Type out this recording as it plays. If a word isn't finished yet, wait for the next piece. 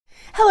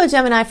Hello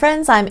Gemini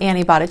friends, I'm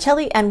Annie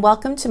Botticelli and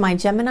welcome to my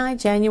Gemini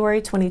January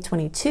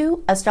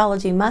 2022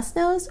 Astrology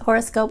Must-Knows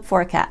Horoscope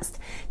Forecast.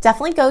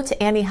 Definitely go to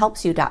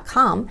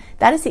anniehelpsyou.com.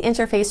 That is the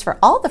interface for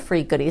all the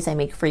free goodies I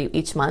make for you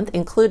each month,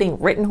 including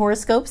written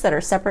horoscopes that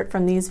are separate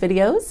from these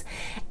videos.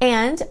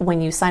 And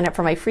when you sign up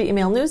for my free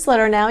email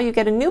newsletter now, you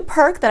get a new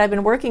perk that I've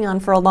been working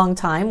on for a long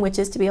time, which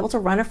is to be able to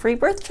run a free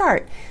birth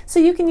chart. So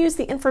you can use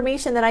the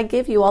information that I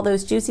give you, all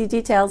those juicy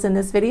details in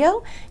this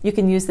video, you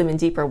can use them in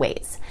deeper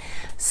ways.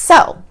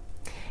 So,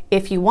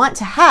 if you want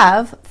to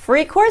have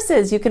free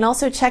courses, you can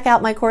also check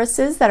out my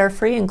courses that are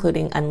free,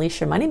 including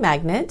Unleash Your Money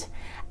Magnet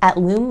at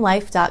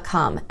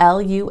lumelife.com,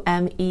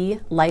 L-U-M-E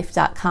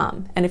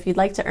life.com. And if you'd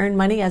like to earn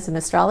money as an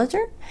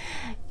astrologer,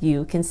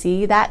 you can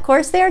see that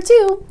course there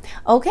too.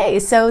 Okay,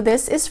 so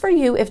this is for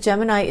you if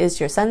Gemini is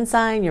your sun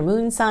sign, your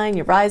moon sign,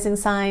 your rising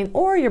sign,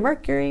 or your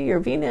Mercury, your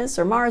Venus,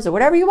 or Mars, or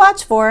whatever you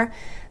watch for.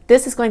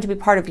 This is going to be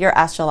part of your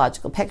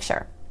astrological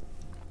picture.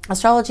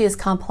 Astrology is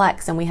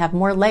complex and we have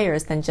more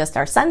layers than just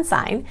our sun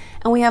sign,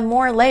 and we have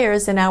more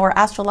layers in our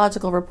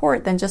astrological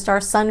report than just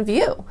our sun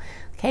view.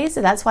 Okay, so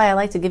that's why I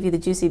like to give you the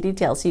juicy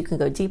details so you can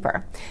go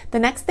deeper. The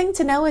next thing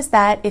to know is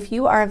that if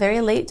you are a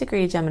very late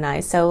degree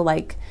Gemini, so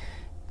like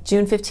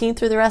June 15th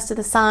through the rest of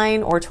the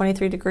sign, or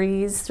 23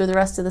 degrees through the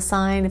rest of the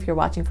sign if you're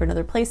watching for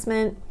another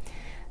placement,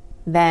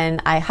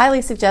 then I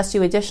highly suggest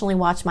you additionally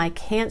watch my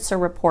Cancer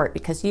report,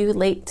 because you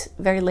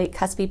very late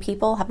cuspy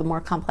people have a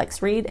more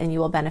complex read and you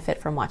will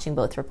benefit from watching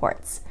both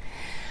reports.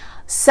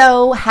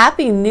 So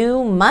happy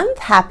new month,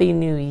 happy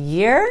new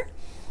year.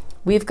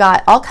 We've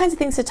got all kinds of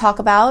things to talk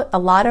about, a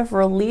lot of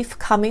relief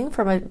coming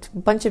from a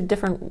bunch of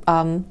different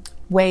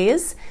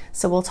ways.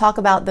 So we'll talk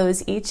about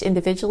those each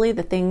individually,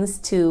 the things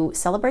to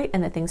celebrate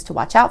and the things to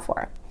watch out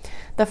for.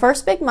 The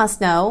first big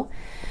must know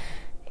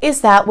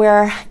is that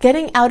we're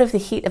getting out of the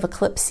heat of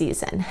eclipse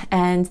season.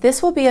 And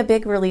this will be a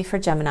big relief for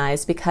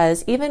Geminis,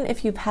 because even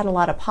if you've had a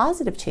lot of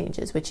positive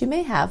changes, which you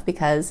may have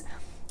because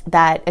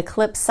that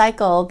eclipse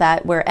cycle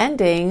that we're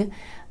ending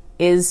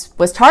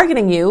was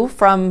targeting you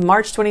from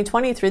March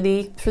 2020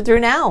 through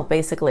now,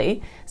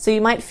 basically. So you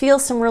might feel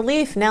some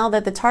relief now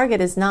that the target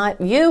is not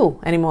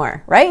you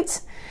anymore, right?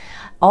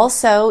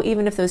 Also,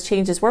 even if those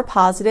changes were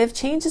positive,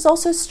 change is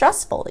also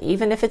stressful,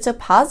 even if it's a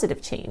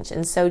positive change.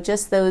 And so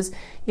just those,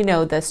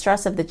 the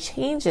stress of the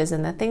changes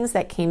and the things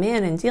that came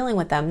in and dealing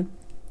with them,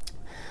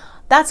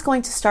 that's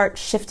going to start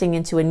shifting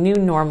into a new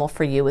normal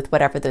for you with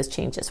whatever those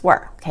changes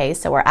were. Okay,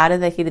 so we're out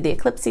of the heat of the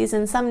eclipse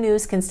season. Some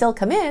news can still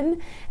come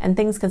in and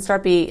things can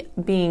start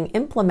being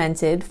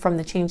implemented from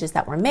the changes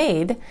that were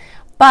made,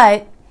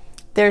 but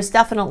there's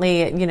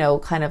definitely,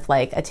 kind of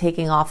like a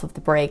taking off of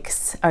the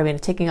brakes,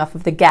 taking off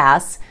of the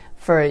gas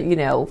for,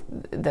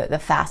 the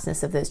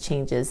fastness of those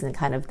changes and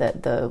kind of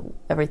the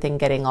everything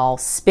getting all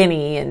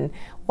spinny and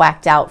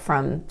whacked out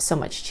from so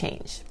much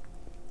change.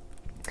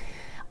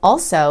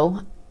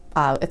 Also,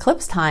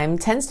 eclipse time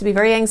tends to be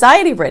very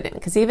anxiety ridden,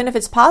 because even if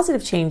it's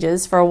positive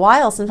changes, for a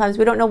while, sometimes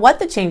we don't know what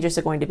the changes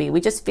are going to be.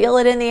 We just feel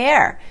it in the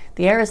air.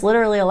 The air is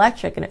literally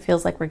electric, and it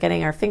feels like we're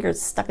getting our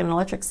fingers stuck in an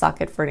electric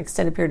socket for an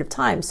extended period of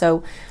time.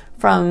 So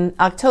from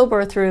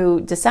October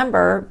through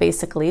December,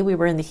 basically, we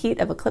were in the heat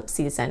of eclipse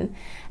season,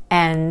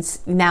 and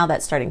now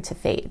that's starting to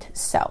fade.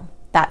 So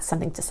that's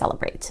something to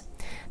celebrate.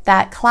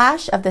 That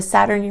clash of the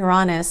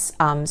Saturn-Uranus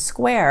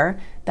square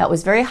that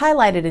was very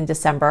highlighted in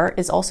December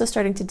is also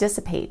starting to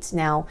dissipate.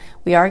 Now,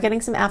 we are getting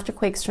some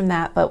afterquakes from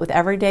that, but with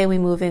every day we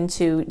move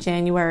into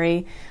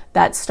January,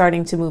 that's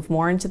starting to move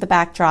more into the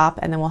backdrop,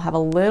 and then we'll have a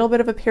little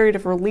bit of a period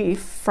of relief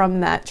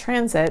from that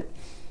transit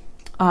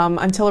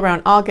until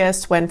around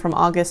August, when from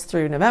August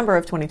through November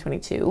of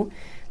 2022,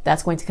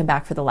 that's going to come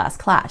back for the last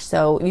clash.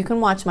 So you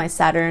can watch my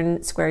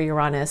Saturn square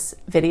Uranus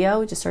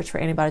video. Just search for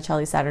Annie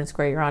Botticelli Saturn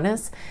square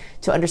Uranus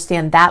to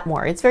understand that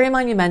more. It's very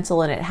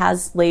monumental, and it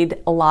has laid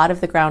a lot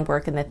of the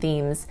groundwork and the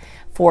themes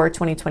for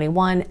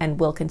 2021 and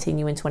will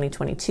continue in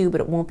 2022,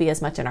 but it won't be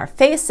as much in our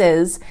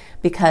faces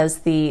because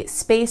the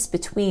space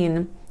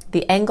between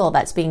the angle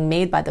that's being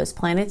made by those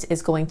planets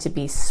is going to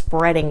be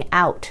spreading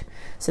out.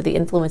 So the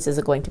influences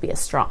are going to be as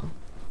strong.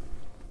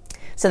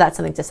 So that's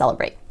something to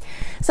celebrate.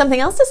 Something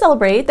else to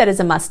celebrate that is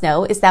a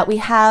must-know is that we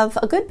have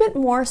a good bit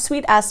more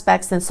sweet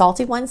aspects than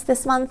salty ones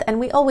this month, and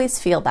we always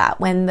feel that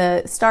when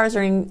the stars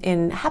are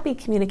in happy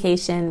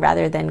communication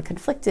rather than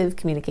conflictive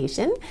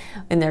communication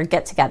in their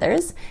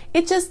get-togethers.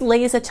 It just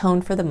lays a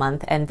tone for the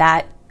month, and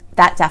that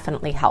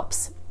definitely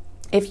helps.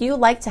 If you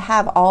like to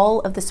have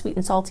all of the sweet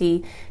and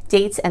salty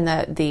dates and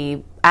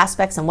the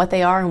aspects and what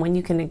they are and what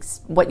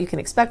you can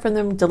expect from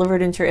them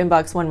delivered into your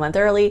inbox 1 month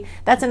early,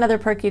 that's another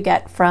perk you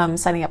get from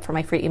signing up for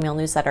my free email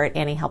newsletter at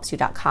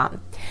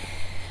anniehelpsyou.com.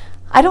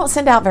 I don't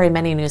send out very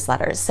many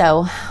newsletters,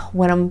 so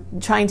when I'm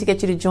trying to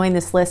get you to join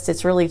this list,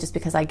 it's really just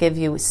because I give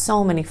you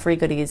so many free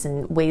goodies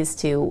and ways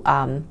to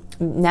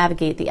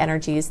navigate the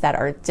energies that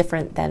are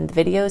different than the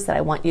videos that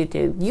I want you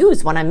to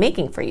use when I'm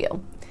making for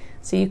you.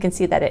 So you can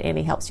see that at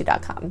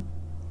anniehelpsyou.com.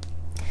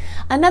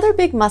 Another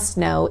big must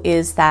know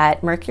is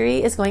that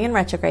Mercury is going in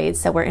retrograde.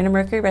 So we're in a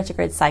Mercury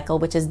retrograde cycle,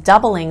 which is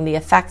doubling the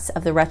effects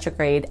of the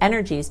retrograde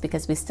energies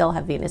because we still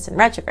have Venus in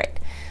retrograde.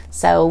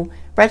 So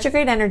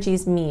retrograde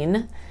energies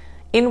mean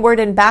inward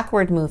and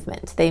backward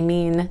movement. They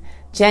mean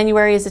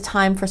January is a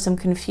time for some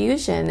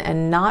confusion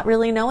and not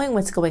really knowing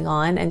what's going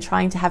on and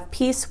trying to have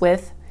peace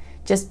with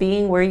just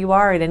being where you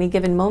are at any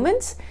given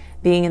moment,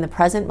 being in the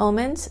present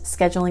moment,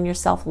 scheduling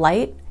yourself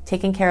light,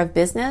 taking care of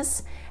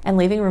business, and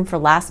leaving room for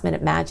last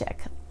minute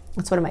magic.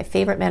 It's one of my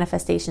favorite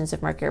manifestations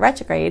of Mercury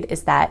retrograde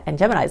is that, and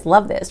Geminis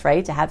love this,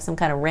 right? To have some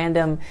kind of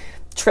random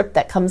trip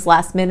that comes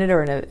last minute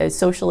or in a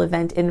social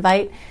event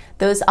invite.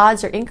 Those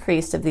odds are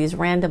increased of these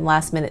random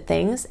last minute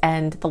things.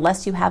 And the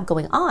less you have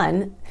going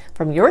on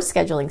from your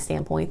scheduling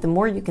standpoint, the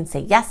more you can say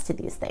yes to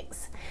these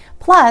things.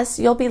 Plus,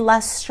 you'll be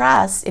less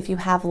stressed if you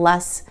have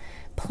less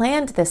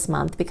planned this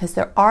month because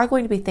there are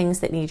going to be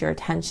things that need your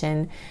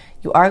attention.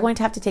 You are going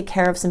to have to take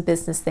care of some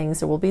business things.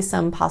 There will be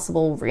some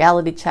possible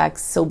reality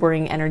checks,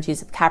 sobering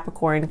energies of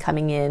Capricorn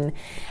coming in.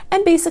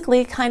 And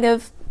basically kind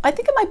of, I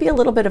think it might be a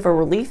little bit of a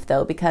relief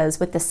though, because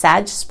with the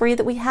Sag spree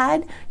that we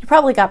had, you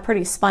probably got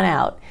pretty spun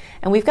out.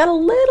 And we've got a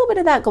little bit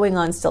of that going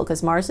on still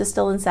because Mars is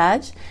still in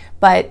Sag.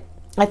 But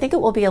I think it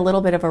will be a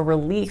little bit of a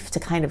relief to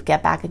kind of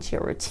get back into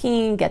your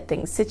routine, get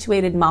things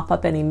situated, mop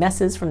up any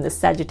messes from the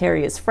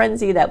Sagittarius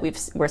frenzy that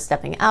we're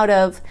stepping out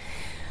of.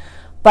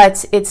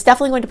 But it's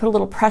definitely going to put a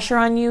little pressure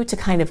on you to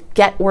kind of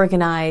get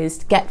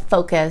organized, get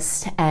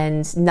focused,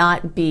 and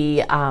not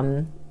be,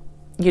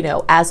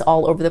 as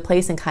all over the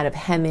place and kind of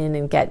hem in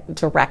and get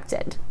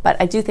directed. But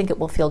I do think it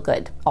will feel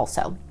good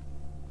also.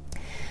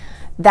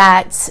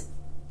 I'll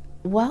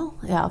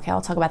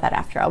talk about that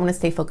after. I want to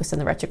stay focused on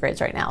the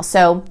retrogrades right now.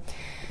 So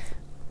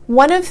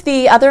one of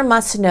the other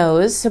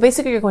must-knows, so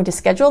basically you're going to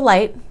schedule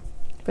light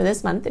for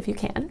this month if you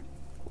can.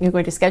 You're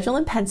going to schedule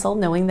in pencil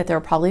knowing that there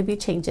will probably be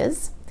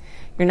changes.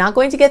 You're not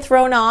going to get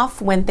thrown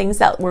off when things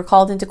that were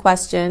called into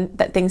question,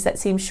 that things that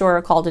seem sure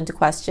are called into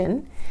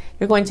question.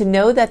 You're going to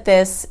know that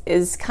this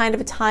is kind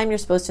of a time you're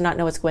supposed to not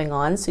know what's going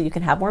on so you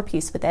can have more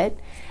peace with it.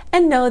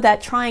 And know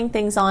that trying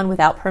things on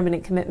without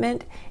permanent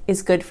commitment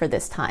is good for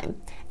this time.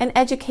 And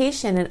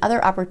education and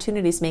other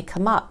opportunities may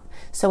come up.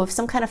 So if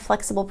some kind of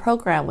flexible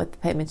program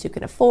with payments you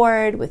can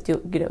afford, with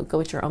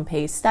go at your own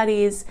pace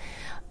studies,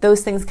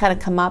 those things kind of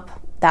come up,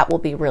 that will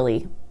be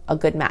really a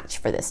good match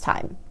for this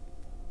time.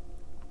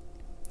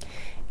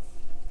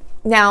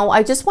 Now,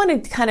 I just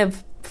want to kind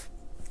of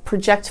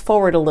project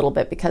forward a little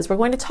bit because we're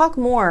going to talk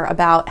more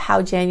about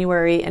how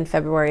January and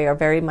February are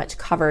very much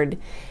covered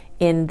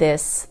in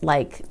this,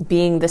 like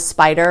being the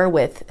spider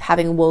with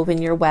having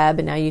woven your web,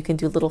 and now you can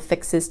do little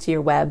fixes to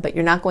your web, but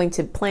you're not going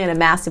to plan a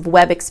massive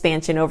web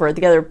expansion over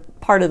the other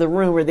part of the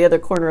room or the other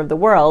corner of the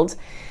world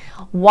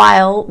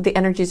while the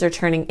energies are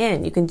turning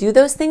in. You can do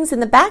those things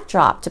in the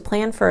backdrop to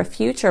plan for a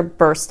future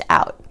burst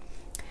out.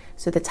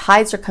 So the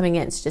tides are coming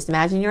in. So just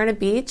imagine you're on a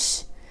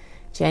beach.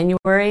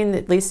 January and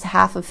at least first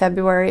half of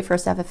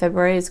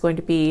February is going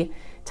to be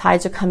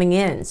tides are coming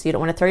in. So you don't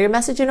want to throw your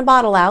message in a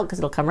bottle out because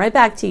it'll come right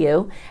back to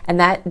you. And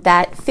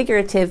that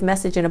figurative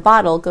message in a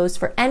bottle goes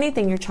for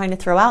anything you're trying to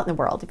throw out in the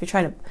world. If you're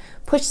trying to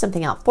push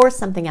something out, force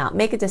something out,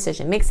 make a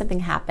decision, make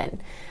something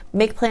happen,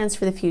 make plans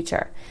for the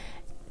future.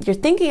 You're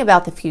thinking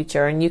about the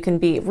future and you can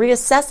be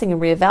reassessing and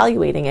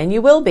reevaluating, and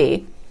you will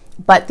be.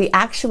 But the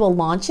actual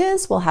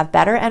launches will have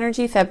better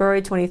energy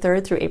February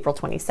 23rd through April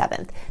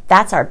 27th.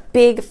 That's our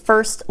big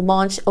first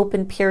launch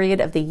open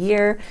period of the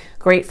year.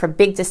 Great for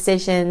big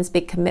decisions,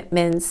 big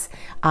commitments,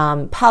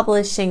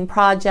 publishing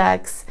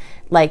projects,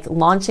 like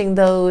launching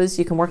those.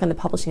 You can work on the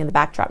publishing in the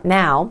backdrop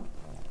now.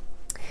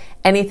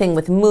 Anything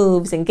with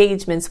moves,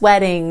 engagements,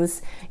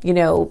 weddings,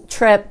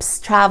 trips,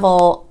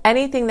 travel,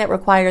 anything that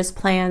requires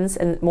plans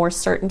and more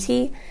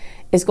certainty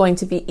is going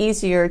to be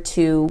easier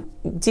to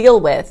deal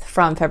with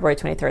from February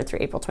 23rd through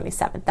April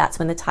 27th. That's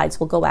when the tides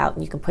will go out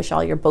and you can push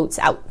all your boats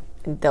out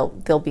and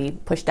they'll be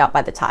pushed out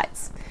by the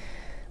tides.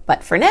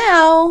 But for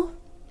now,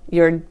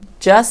 you're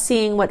just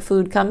seeing what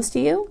food comes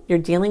to you. You're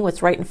dealing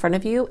what's right in front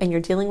of you, and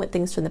you're dealing with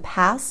things from the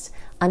past,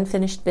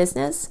 unfinished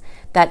business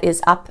that is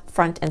up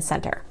front and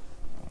center.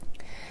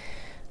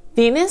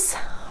 Venus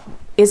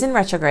is in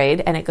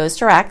retrograde and it goes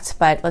direct,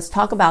 but let's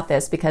talk about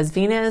this because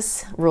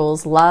Venus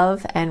rules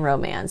love and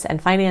romance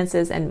and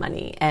finances and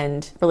money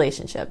and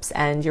relationships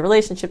and your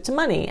relationship to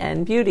money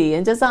and beauty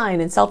and design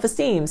and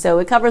self-esteem. So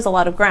it covers a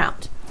lot of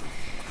ground.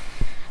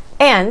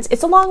 And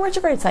it's a long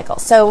retrograde cycle.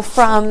 So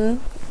from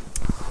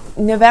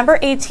November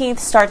 18th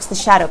starts the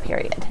shadow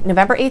period.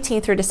 November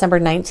 18th through December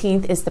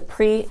 19th is the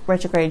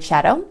pre-retrograde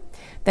shadow.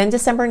 Then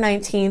December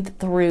 19th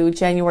through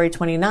January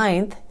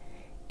 29th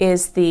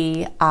is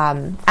the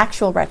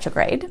actual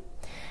retrograde.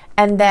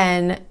 And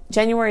then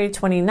January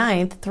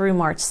 29th through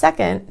March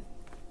 2nd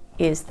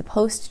is the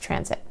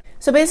post-transit.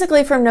 So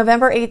basically from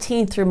November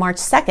 18th through March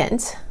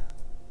 2nd,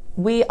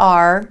 we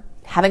are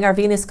having our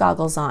Venus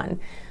goggles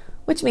on,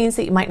 which means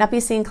that you might not be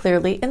seeing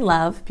clearly in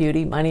love,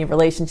 beauty, money,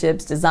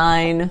 relationships,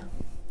 design,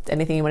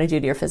 anything you want to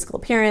do to your physical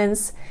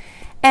appearance.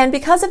 And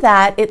because of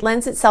that, it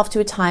lends itself to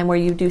a time where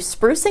you do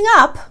sprucing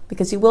up,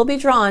 because you will be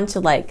drawn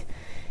to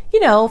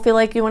feel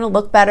like you want to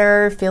look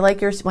better, feel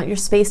like you want your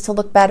space to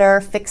look better,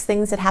 fix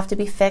things that have to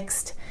be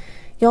fixed.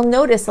 You'll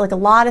notice a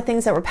lot of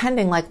things that were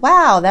pending,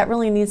 wow, that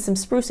really needs some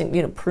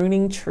sprucing,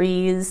 pruning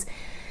trees,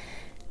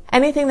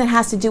 anything that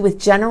has to do with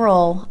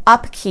general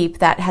upkeep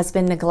that has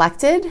been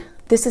neglected.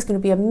 This is going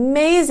to be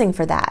amazing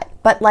for that.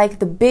 But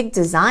the big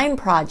design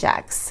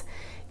projects,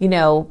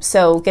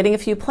 so getting a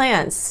few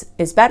plants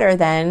is better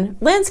than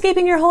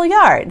landscaping your whole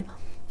yard.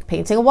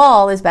 Painting a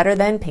wall is better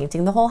than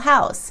painting the whole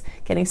house.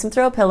 Getting some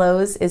throw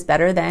pillows is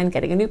better than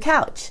getting a new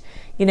couch,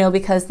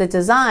 because the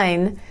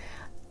design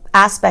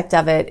aspect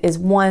of it is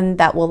one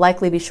that will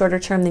likely be shorter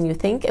term than you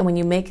think. And when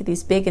you make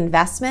these big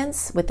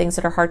investments with things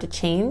that are hard to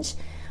change,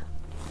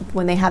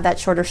 when they have that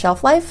shorter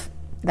shelf life,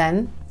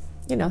 then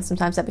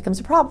sometimes that becomes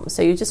a problem.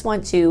 So you just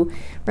want to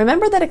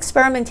remember that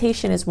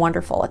experimentation is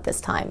wonderful at this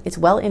time. It's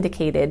well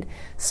indicated.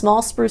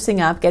 Small sprucing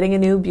up, getting a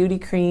new beauty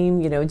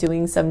cream,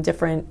 doing some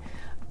different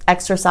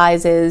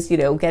exercises,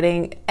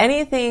 getting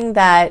anything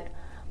that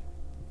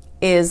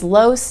is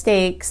low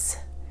stakes,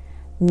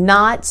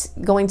 not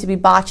going to be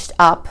botched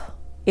up,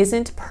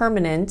 isn't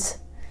permanent,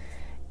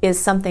 is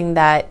something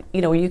that,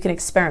 you can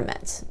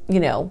experiment,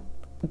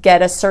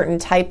 get a certain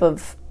type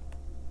of,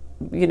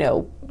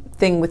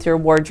 thing with your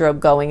wardrobe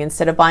going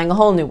instead of buying a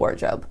whole new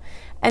wardrobe.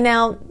 And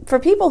now for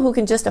people who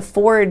can just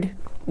afford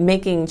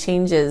making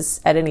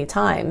changes at any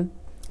time,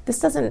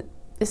 this isn't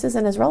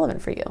as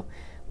relevant for you.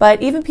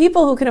 But even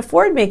people who can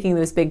afford making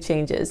those big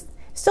changes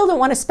still don't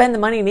want to spend the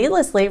money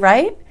needlessly,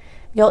 right?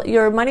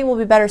 Your money will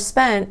be better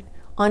spent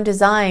on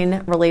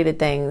design related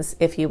things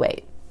if you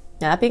wait.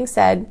 Now, that being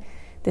said,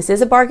 this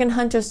is a bargain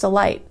hunter's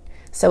delight.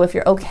 So if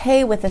you're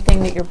okay with the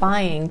thing that you're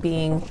buying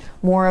being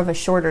more of a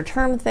shorter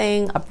term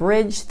thing, a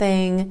bridge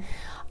thing,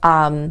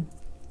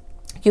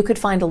 you could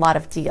find a lot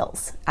of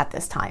deals at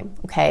this time,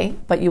 okay?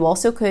 But you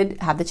also could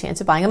have the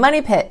chance of buying a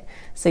money pit.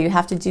 So you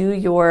have to do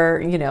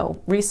your,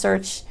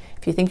 research.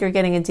 If you think you're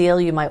getting a deal,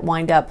 you might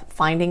wind up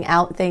finding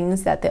out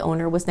things that the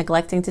owner was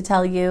neglecting to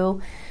tell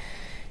you.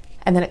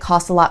 And then it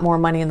costs a lot more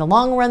money in the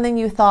long run than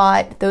you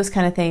thought, those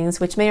kind of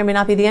things, which may or may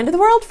not be the end of the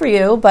world for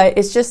you, but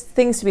it's just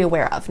things to be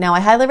aware of. Now, I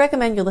highly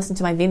recommend you listen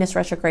to my Venus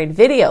retrograde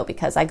video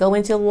because I go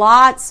into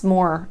lots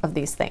more of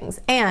these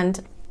things. And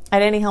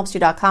at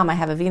anyhelpsyou.com, I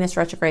have a Venus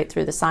retrograde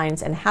through the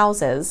signs and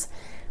houses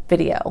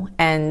video,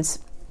 and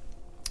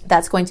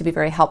that's going to be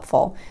very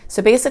helpful.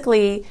 So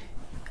basically,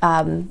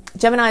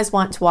 Geminis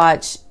want to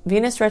watch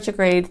Venus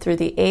retrograde through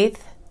the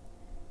 8th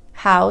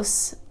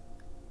house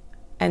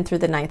and through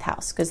the 9th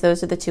house, because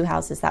those are the two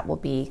houses that will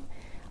be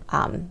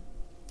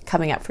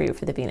coming up for you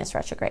for the Venus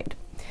retrograde.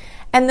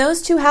 And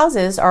those two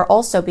houses are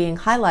also being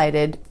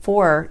highlighted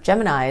for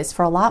Geminis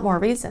for a lot more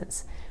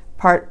reasons.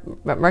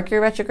 Mercury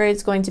retrograde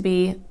is going to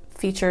be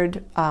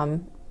featured there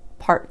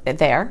in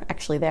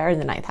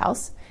the 9th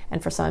house,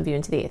 and for some of you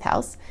into the 8th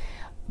house.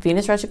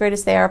 Venus retrograde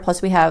is there,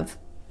 plus we have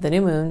the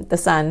new moon, the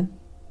sun,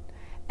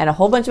 and a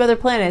whole bunch of other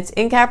planets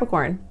in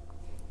Capricorn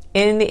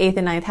in the 8th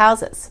and 9th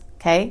houses,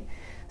 okay?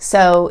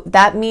 So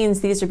that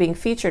means these are being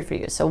featured for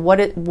you. So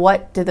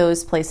what do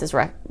those places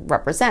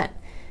represent?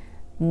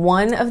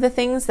 One of the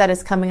things that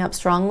is coming up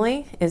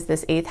strongly is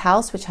this 8th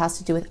house, which has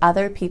to do with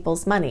other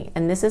people's money.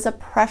 And this is a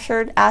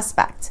pressured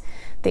aspect.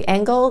 The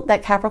angle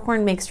that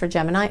Capricorn makes for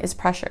Gemini is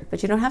pressured,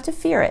 but you don't have to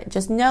fear it.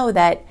 Just know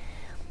that,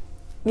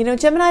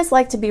 Geminis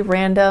like to be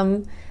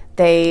random.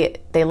 They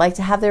like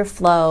to have their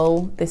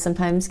flow. They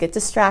sometimes get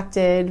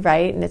distracted,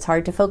 right? And it's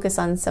hard to focus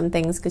on some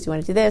things because you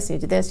want to do this, and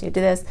you do this, and you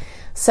do this.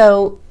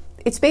 So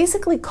it's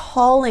basically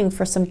calling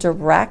for some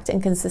direct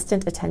and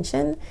consistent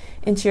attention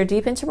into your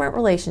deep, intimate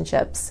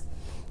relationships,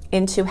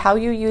 into how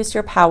you use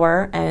your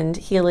power and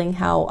healing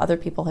how other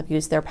people have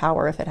used their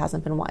power if it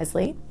hasn't been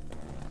wisely,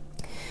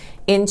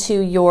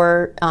 into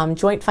your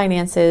joint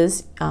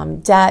finances,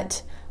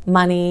 debt,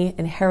 money,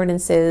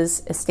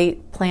 inheritances,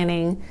 estate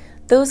planning.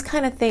 Those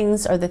kind of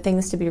things are the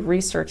things to be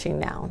researching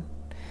now.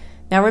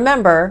 Now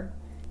remember,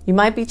 you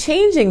might be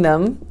changing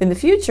them in the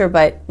future,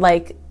 but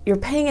you're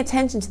paying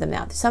attention to them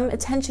now. Some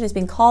attention is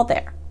being called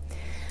there.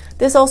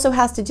 This also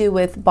has to do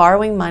with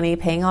borrowing money,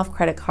 paying off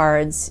credit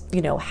cards,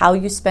 how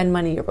you spend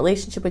money, your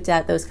relationship with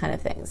debt, those kind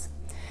of things.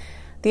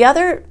 The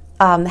other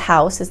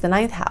house is the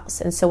 9th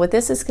house. And so what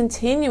this is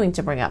continuing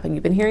to bring up, and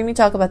you've been hearing me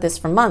talk about this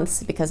for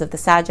months because of the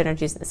Sag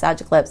energies and the Sag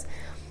eclipse,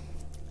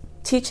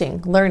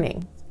 teaching,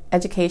 learning,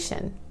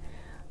 education,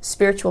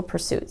 spiritual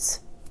pursuits,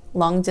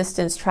 long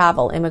distance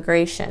travel,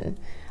 immigration,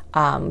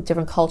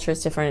 different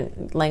cultures,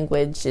 different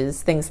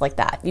languages, things like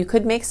that. You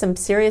could make some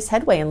serious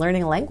headway in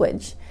learning a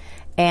language,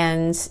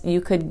 and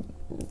you could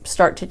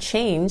start to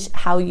change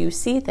how you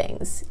see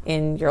things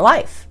in your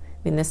life.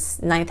 I mean, this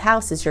 9th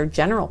house is your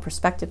general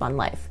perspective on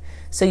life.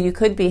 So you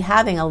could be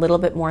having a little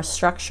bit more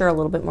structure, a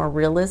little bit more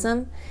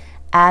realism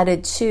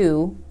added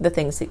to the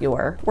things that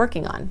you're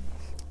working on.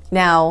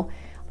 Now,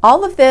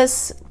 all of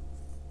this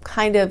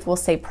kind of, we'll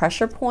say,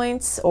 pressure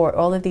points, or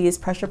all of these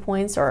pressure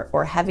points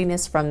or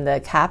heaviness from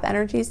the Cap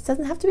energies,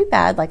 doesn't have to be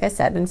bad. Like I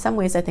said, in some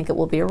ways I think it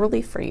will be a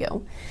relief for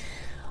you.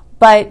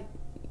 But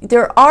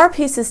there are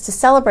pieces to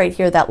celebrate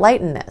here that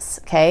lighten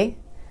this, okay?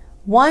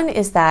 One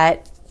is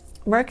that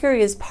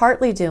Mercury is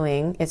partly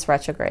doing its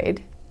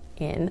retrograde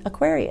in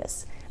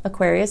Aquarius.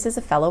 Aquarius is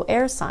a fellow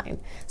air sign.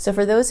 So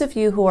for those of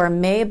you who are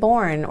May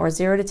born or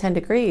 0 to 10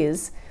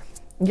 degrees,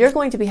 you're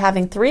going to be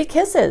having 3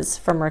 kisses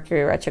from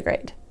Mercury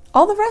retrograde.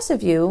 All the rest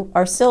of you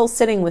are still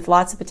sitting with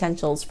lots of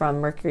potentials from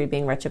Mercury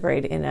being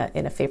retrograde in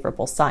a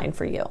favorable sign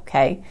for you,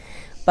 okay?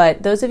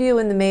 But those of you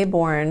in the May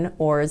born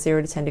or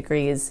 0 to 10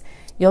 degrees,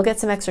 you'll get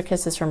some extra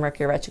kisses from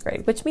Mercury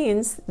retrograde, which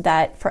means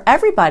that for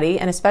everybody,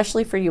 and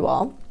especially for you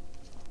all,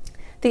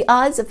 the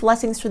odds of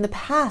blessings from the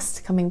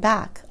past coming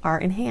back are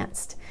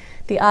enhanced.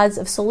 The odds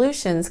of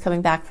solutions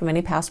coming back from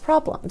any past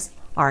problems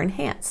are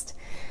enhanced.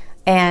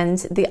 And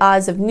the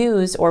odds of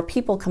news or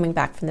people coming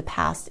back from the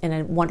past in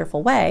a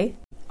wonderful way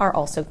are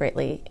also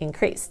greatly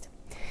increased.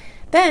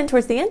 Then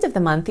towards the end of the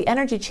month, the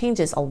energy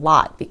changes a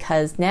lot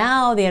because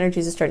now the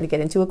energies are starting to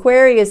get into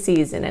Aquarius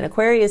season, and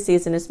Aquarius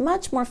season is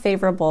much more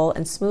favorable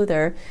and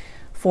smoother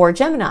for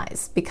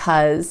Geminis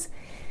because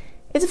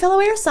it's a fellow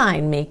air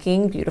sign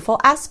making beautiful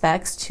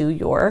aspects to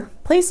your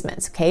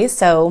placements. Okay,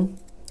 so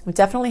we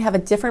definitely have a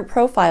different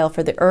profile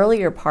for the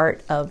earlier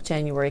part of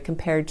January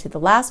compared to the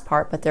last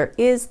part, but there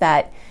is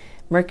that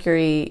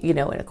Mercury, in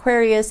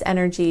Aquarius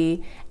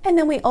energy, and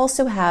then we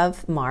also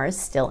have Mars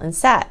still in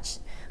Sag.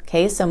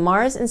 Okay, so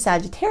Mars in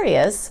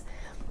Sagittarius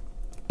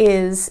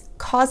is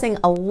causing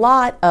a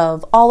lot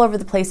of all over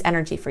the place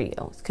energy for you.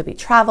 It could be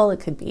travel, it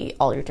could be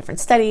all your different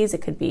studies,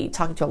 it could be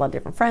talking to a lot of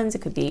different friends,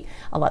 it could be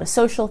a lot of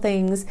social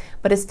things,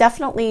 but it's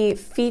definitely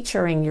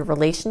featuring your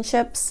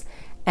relationships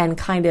and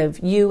kind of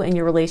you and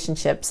your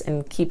relationships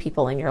and key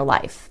people in your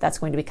life. That's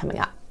going to be coming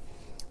up.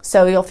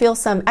 So you'll feel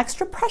some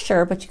extra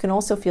pressure, but you can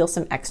also feel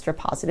some extra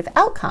positive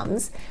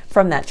outcomes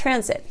from that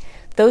transit.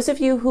 Those of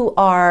you who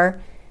are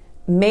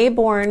May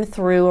born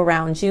through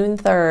around June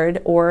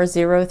 3rd or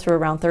 0 through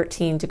around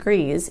 13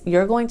 degrees,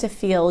 you're going to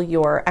feel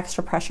your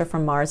extra pressure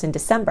from Mars in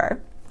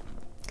December.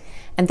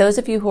 And those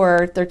of you who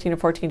are 13 or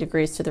 14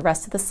 degrees to the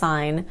rest of the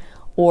sign,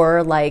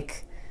 or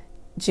like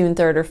June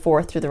 3rd or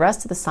 4th through the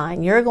rest of the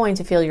sign, you're going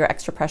to feel your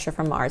extra pressure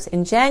from Mars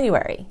in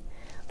January.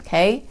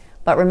 Okay?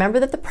 But remember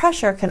that the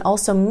pressure can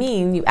also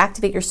mean you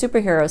activate your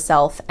superhero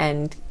self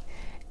and,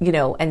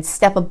 and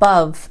step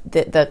above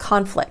the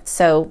conflict.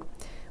 So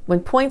when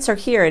points are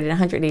here at a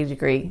 180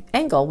 degree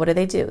angle, what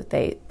do?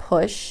 They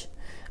push,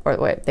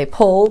 they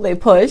pull, they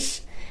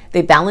push,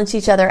 they balance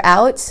each other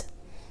out.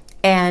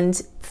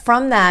 And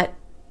from that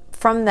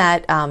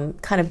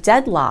kind of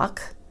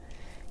deadlock,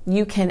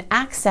 you can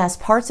access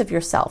parts of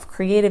yourself,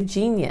 creative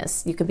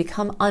genius. You can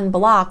become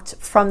unblocked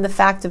from the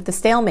fact of the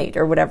stalemate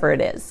or whatever it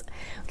is.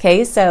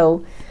 Okay,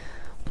 so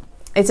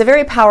it's a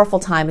very powerful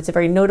time. It's a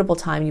very notable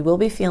time. You will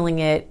be feeling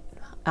it,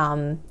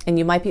 and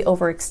you might be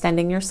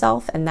overextending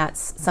yourself, and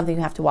that's something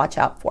you have to watch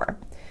out for.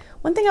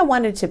 One thing I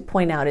wanted to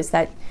point out is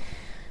that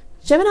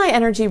Gemini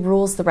energy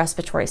rules the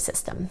respiratory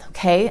system,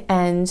 okay?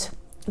 And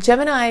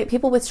Gemini,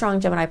 people with strong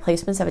Gemini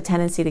placements have a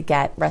tendency to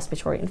get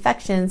respiratory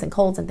infections and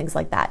colds and things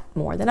like that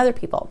more than other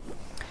people.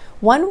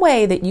 One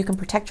way that you can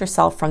protect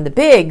yourself from the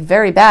big,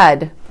 very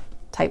bad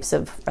types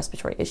of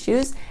respiratory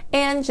issues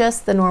and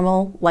just the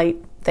normal light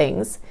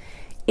things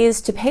is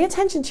to pay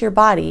attention to your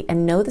body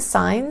and know the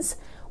signs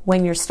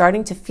when you're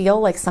starting to feel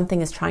like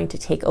something is trying to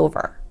take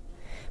over.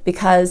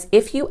 Because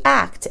if you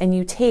act and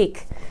you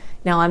take,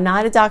 now I'm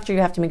not a doctor, you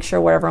have to make sure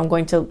whatever I'm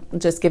going to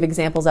just give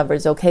examples of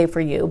is okay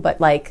for you, but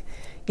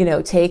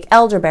take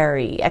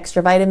elderberry,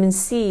 extra vitamin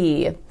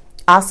C,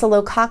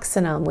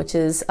 oscillococcinum, which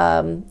is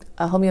a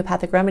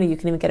homeopathic remedy you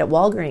can even get at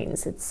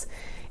Walgreens.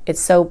 It's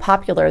so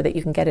popular that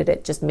you can get it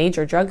at just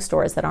major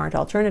drugstores that aren't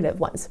alternative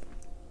ones.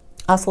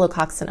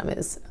 Oscillococcinum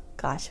is,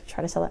 try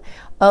to spell it,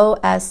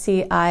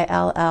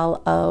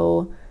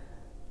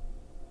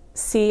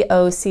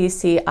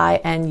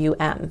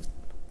 OSCILLOCOCCINUM.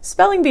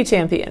 Spelling bee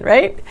champion,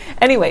 right?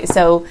 Anyway,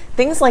 so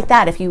things like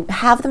that, if you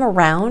have them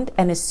around,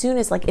 and as soon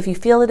as, if you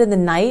feel it in the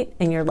night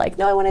and you're like,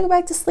 no, I want to go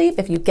back to sleep,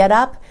 if you get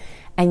up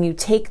and you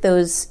take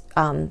those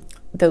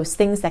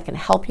things that can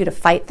help you to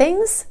fight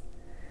things,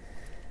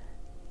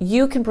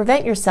 you can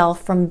prevent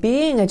yourself from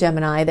being a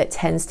Gemini that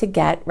tends to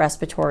get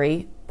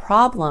respiratory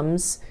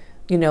problems,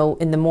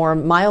 in the more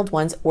mild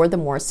ones or the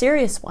more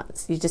serious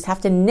ones. You just have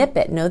to nip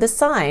it, know the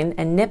sign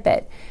and nip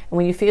it. And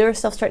when you feel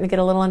yourself starting to get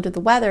a little under the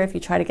weather, if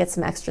you try to get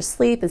some extra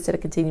sleep instead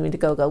of continuing to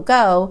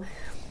go,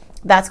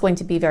 that's going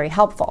to be very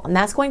helpful. And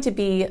that's going to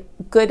be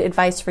good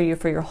advice for you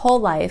for your whole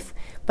life,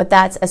 but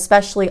that's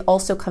especially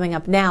also coming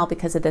up now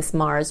because of this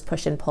Mars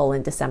push and pull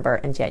in December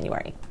and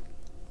January.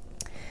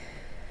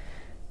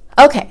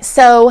 Okay,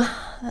 so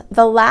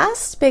the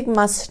last big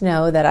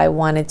must-know that I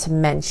wanted to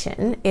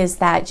mention is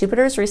that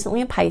Jupiter is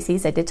recently in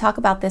Pisces. I did talk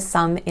about this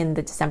some in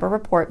the December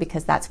report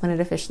because that's when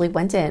it officially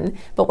went in,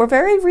 but we're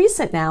very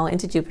recent now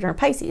into Jupiter in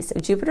Pisces. So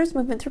Jupiter's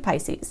movement through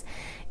Pisces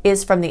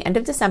is from the end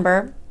of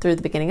December through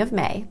the beginning of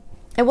May.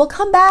 It will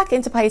come back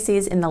into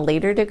Pisces in the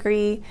later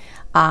degree,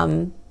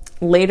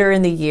 later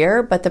in the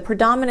year, but the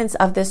predominance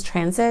of this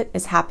transit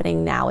is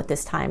happening now at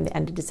this time, the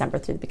end of December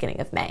through the beginning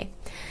of May.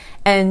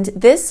 And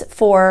this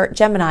for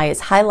Gemini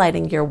is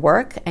highlighting your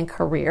work and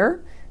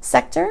career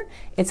sector.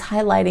 It's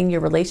highlighting your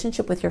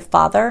relationship with your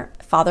father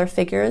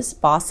figures,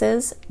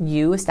 bosses,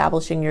 you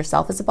establishing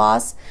yourself as a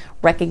boss,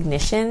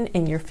 recognition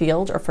in your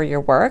field or for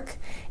your work,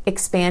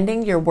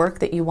 expanding your work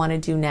that you want to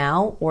do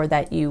now or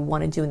that you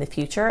want to do in the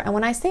future. And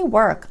when I say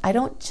work, I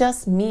don't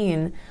just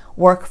mean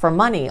work for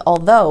money,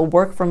 although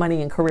work for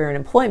money and career and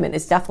employment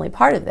is definitely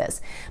part of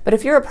this. But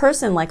if you're a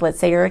person, like let's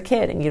say you're a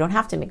kid and you don't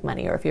have to make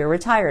money, or if you're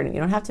retired and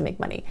you don't have to make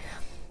money,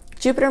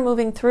 Jupiter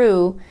moving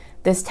through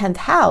this 10th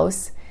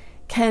house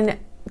can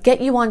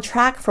get you on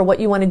track for what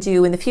you want to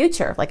do in the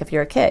future, like if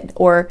you're a kid,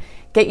 or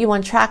get you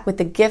on track with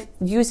the gift,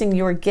 using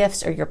your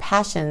gifts or your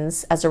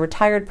passions as a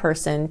retired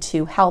person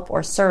to help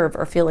or serve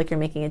or feel like you're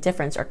making a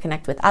difference or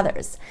connect with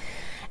others.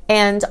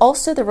 And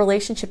also the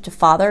relationship to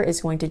father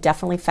is going to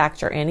definitely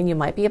factor in, and you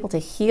might be able to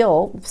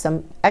heal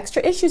some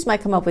extra issues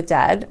might come up with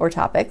dad or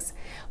topics,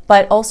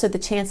 but also the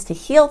chance to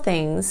heal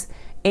things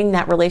in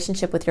that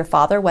relationship with your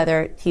father,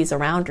 whether he's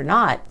around or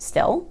not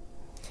still,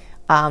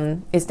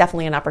 is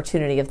definitely an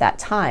opportunity of that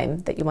time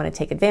that you want to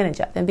take advantage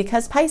of. And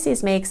because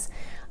Pisces makes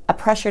a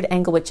pressured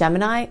angle with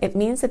Gemini, it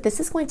means that this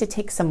is going to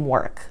take some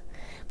work.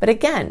 But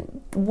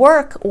again,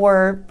 work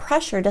or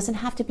pressure doesn't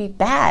have to be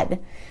bad.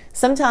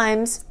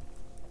 Sometimes,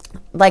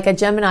 like a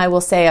Gemini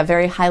will say, a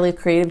very highly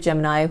creative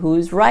Gemini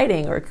who's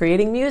writing or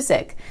creating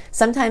music,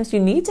 sometimes you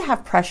need to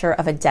have pressure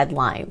of a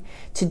deadline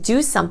to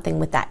do something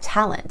with that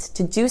talent,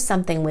 to do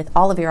something with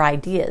all of your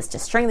ideas, to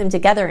string them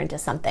together into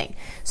something.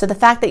 So the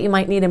fact that you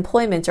might need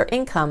employment or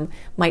income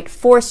might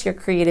force your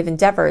creative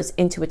endeavors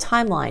into a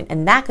timeline,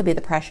 and that could be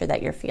the pressure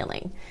that you're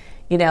feeling,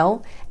 you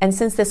know? And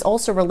since this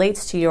also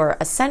relates to your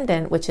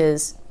ascendant, which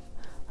is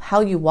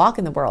how you walk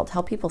in the world,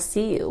 how people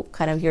see you,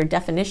 kind of your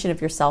definition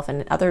of yourself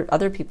and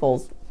other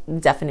people's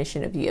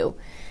definition of you.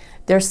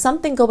 There's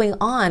something going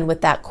on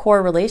with that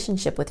core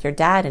relationship with your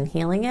dad and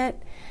healing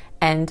it,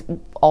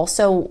 and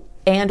also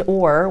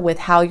or with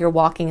how you're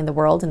walking in the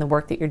world and the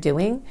work that you're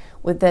doing,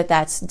 with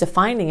that's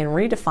defining and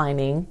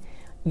redefining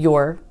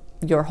your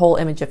whole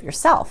image of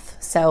yourself.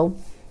 So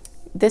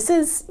this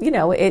is, you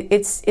know,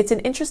 it's an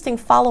interesting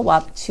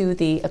follow-up to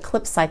the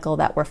eclipse cycle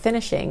that we're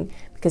finishing,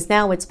 because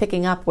now it's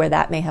picking up where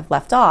that may have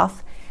left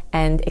off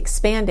and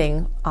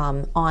expanding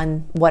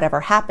on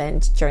whatever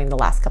happened during the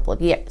last couple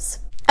of years.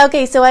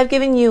 Okay, so I've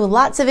given you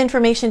lots of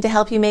information to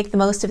help you make the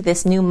most of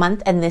this new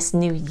month and this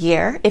new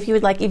year. If you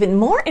would like even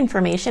more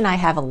information, I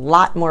have a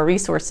lot more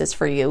resources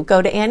for you.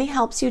 Go to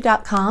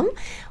anniehelpsyou.com,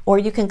 or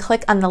you can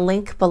click on the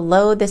link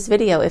below this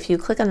video. If you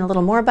click on the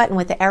little more button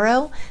with the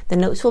arrow, the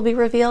notes will be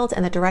revealed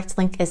and the direct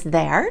link is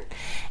there.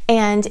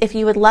 And if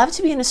you would love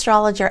to be an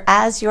astrologer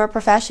as your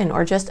profession,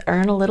 or just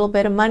earn a little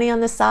bit of money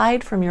on the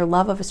side from your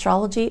love of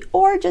astrology,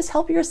 or just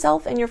help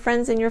yourself and your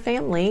friends and your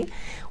family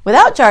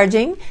without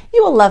charging,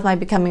 you will love my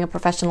Becoming a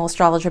Professional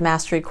Astrologer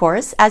Mastery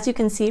course. As you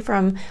can see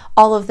from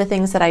all of the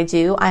things that I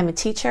do, I'm a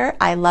teacher.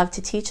 I love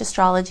to teach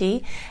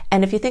astrology.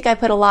 And if you think I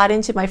put a lot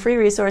into my free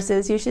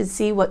resources, you should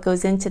see what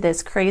goes into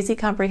this crazy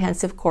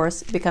comprehensive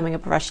course, Becoming a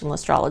Professional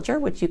Astrologer,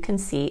 which you can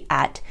see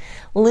at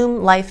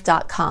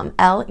lumelife.com,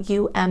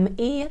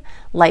 L-U-M-E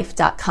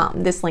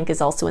life.com. This link is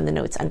also in the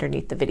notes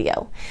underneath the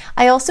video.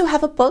 I also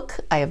have a book.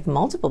 I have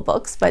multiple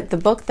books, but the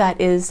book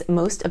that is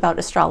most about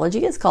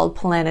astrology is called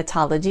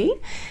Planetology,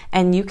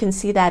 and you can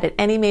see that at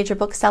any major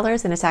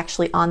booksellers, and it's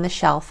actually on the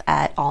shelf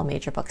at all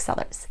major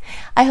booksellers.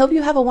 I hope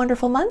you have a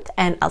wonderful month,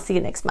 and I'll see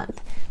you next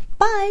month.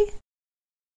 Bye!